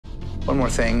One more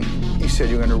thing. You said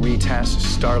you were going to retest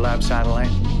Starlab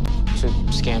satellite?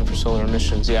 To scan for solar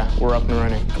emissions, yeah. We're up and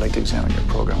running. I'd like to examine your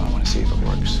program. I want to see if it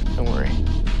works. Don't worry.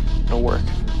 It'll work.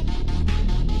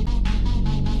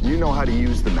 You know how to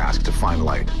use the mask to find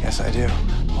light. Yes, I do.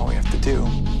 All we have to do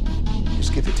is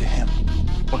give it to him.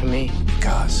 Why me?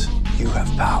 Because you have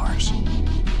powers.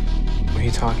 What are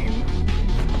you talking about?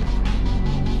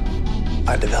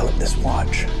 I developed this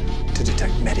watch to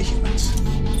detect metahumans.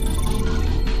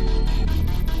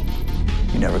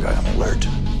 You never got an alert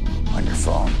on your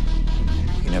phone.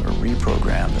 You never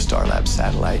reprogrammed the Starlab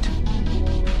satellite.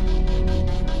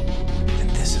 And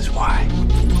this is why.